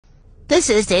This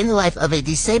is day in the life of a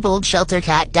disabled shelter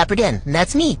cat, Dapper Dan, and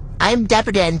that's me. I'm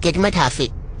Dapper Dan, getting my tie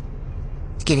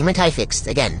fixed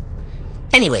again.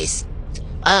 Anyways,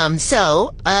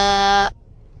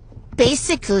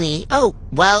 basically, oh,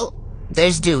 well,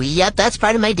 there's Dewey. Yep, that's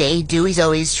part of my day. Dewey's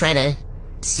always trying to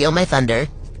steal my thunder.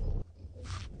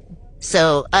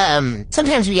 So,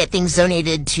 sometimes we get things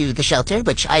donated to the shelter,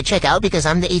 which I check out because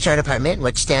I'm the HR department,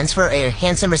 which stands for a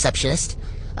handsome receptionist.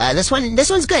 This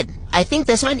one's good. I think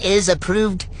this one is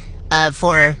approved,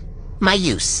 for my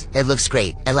use. It looks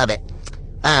great. I love it.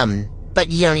 But,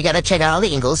 you gotta check out all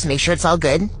the angles, make sure it's all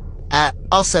good.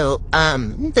 Also,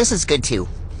 this is good too.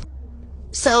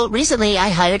 So, recently I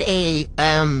hired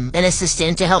an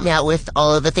assistant to help me out with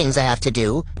all of the things I have to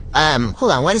do.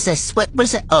 Hold on, what is this? What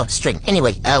is it? Oh, string.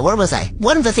 Anyway, where was I?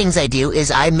 One of the things I do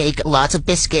is I make lots of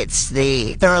biscuits.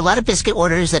 There are a lot of biscuit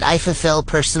orders that I fulfill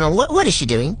personal. What is she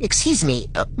doing? Excuse me,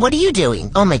 what are you doing?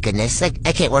 Oh my goodness, I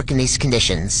can't work in these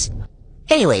conditions.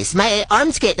 Anyways, my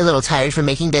arms get a little tired from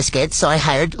making biscuits, so I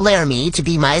hired Laramie to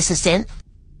be my assistant.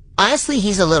 Honestly,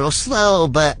 he's a little slow,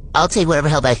 but I'll take whatever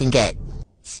help I can get.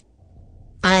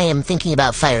 I am thinking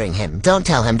about firing him. Don't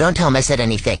tell him I said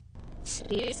anything.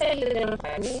 You said you were gonna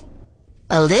fire me?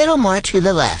 A little more to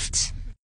the left.